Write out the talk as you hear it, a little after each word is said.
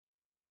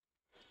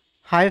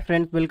Hi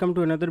friends, welcome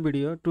to another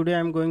video. Today I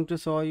am going to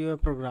show you a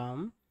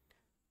program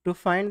to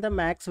find the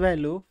max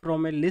value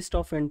from a list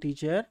of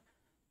integer.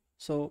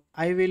 So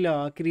I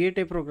will create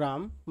a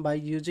program by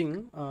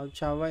using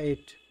Java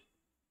 8.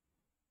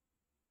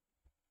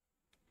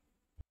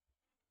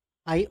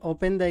 I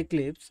open the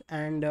Eclipse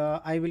and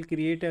I will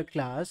create a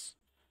class.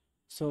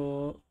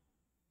 So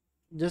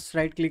just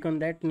right click on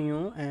that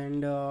new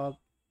and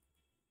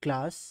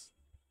class,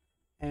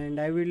 and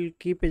I will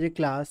keep as a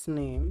class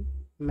name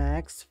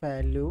max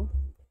value,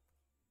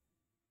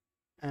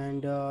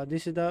 and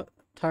this is the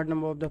third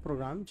number of the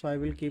program, so I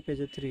will keep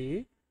as a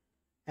 3,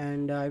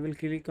 and I will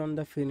click on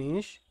the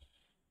finish,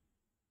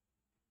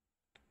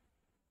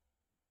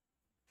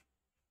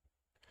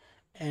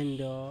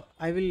 and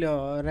I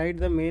will write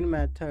the main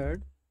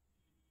method.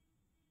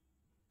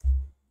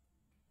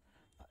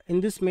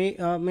 In this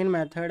main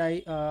method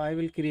I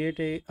will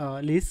create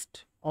a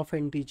list of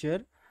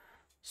integer.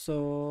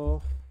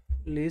 So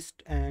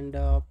list, and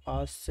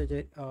pass as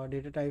a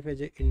data type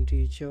as a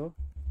integer,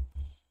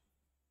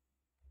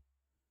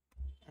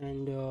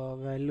 and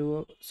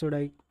value should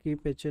I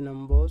keep as a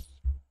numbers,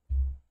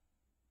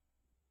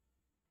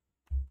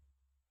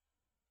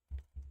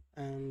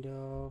 and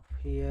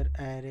here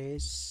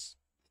arrays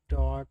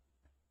dot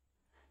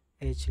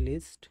h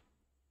list,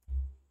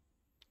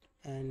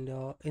 and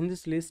in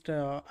this list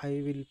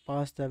I will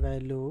pass the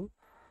value.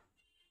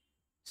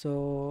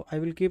 So I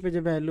will keep as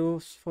a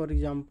values, for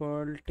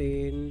example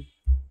 10,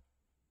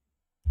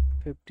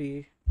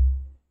 50,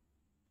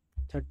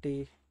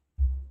 30,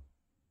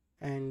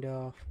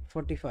 and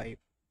 45.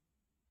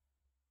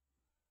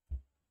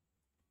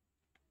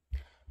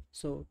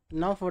 So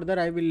now further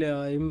I will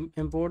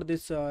import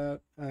this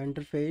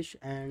interface,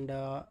 and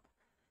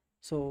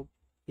so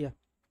yeah,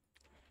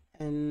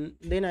 and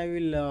then I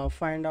will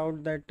find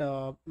out that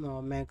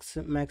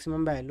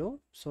maximum value.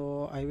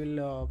 So I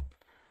will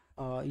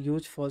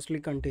use firstly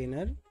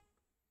container.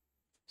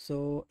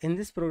 So in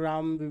this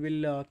program we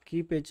will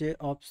keep a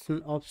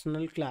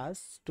optional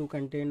class to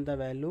contain the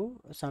value.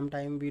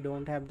 Sometime we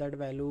don't have that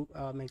value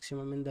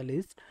maximum in the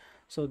list,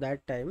 so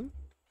that time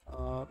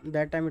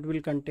it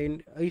will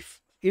contain,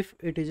 if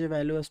it is a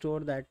value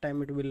stored, that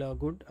time it will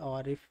good,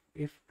 or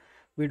if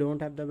we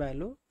don't have the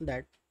value,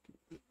 that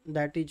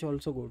is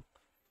also good.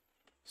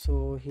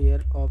 So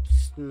here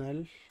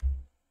optional,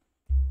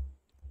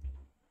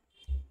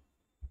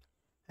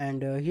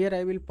 and here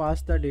I will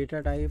pass the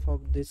data type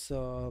of this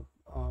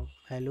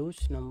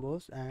values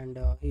numbers, and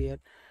here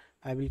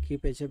I will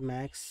keep as a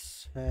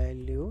max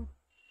value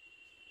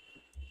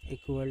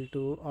equal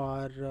to,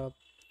 or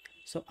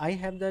so I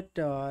have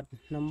that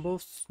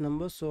numbers,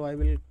 so I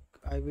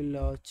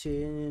will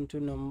change into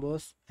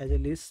numbers as a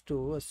list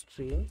to a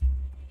string.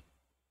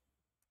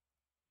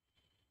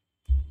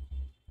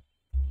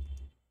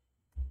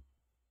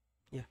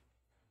 Yeah,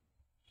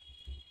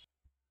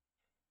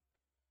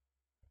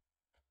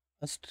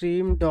 a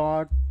stream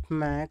dot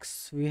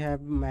max, we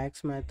have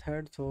max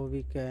method, so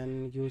we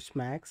can use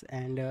max,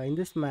 and in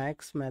this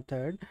max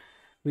method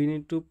we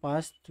need to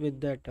pass with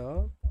that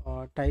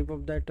type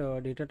of that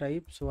data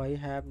type. So I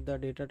have the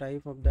data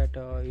type of that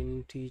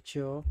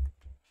integer,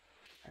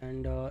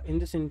 and in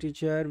this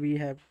integer we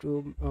have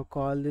to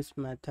call this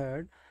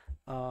method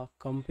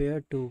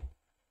compareTo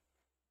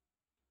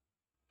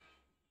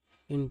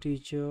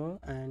integer,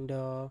 and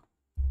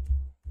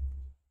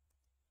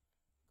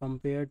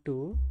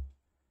compareTo,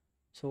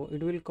 so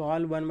it will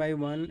call one by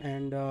one,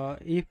 and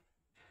if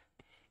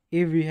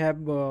we have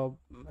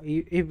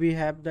if we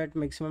have that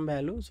maximum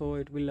value, so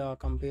it will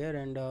compare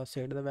and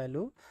set the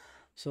value.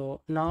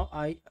 So now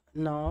I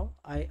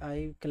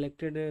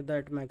collected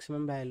that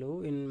maximum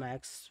value in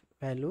max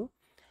value,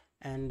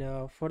 and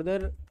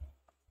further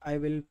I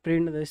will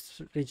print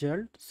this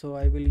result. So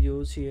I will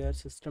use here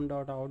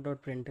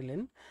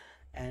system.out.println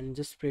and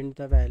just print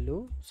the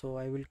value. So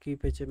I will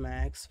keep it a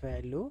max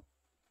value.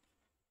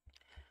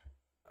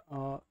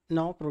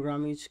 Now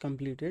program is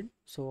completed,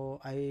 so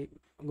I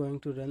going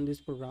to run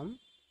this program.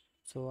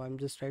 So I'm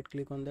just right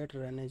click on that,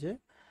 run as a,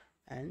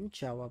 and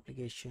Java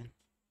application.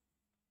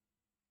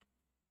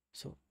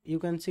 So you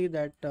can see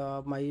that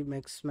my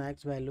max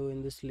value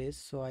in this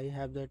list, so I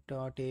have that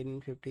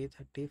 10, 50,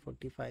 30,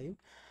 45,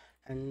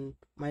 and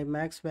my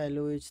max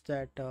value is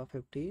that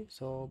 50.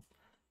 So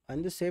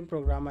in the same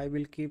program I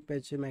will keep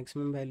as a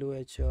maximum value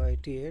as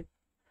 88,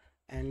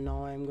 and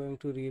now I'm going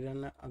to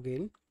rerun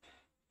again.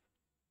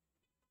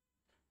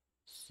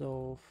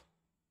 So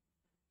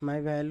my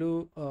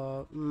value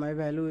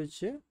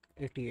is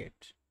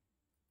 88.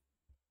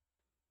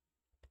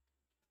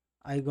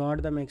 I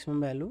got the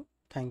maximum value.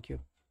 Thank you.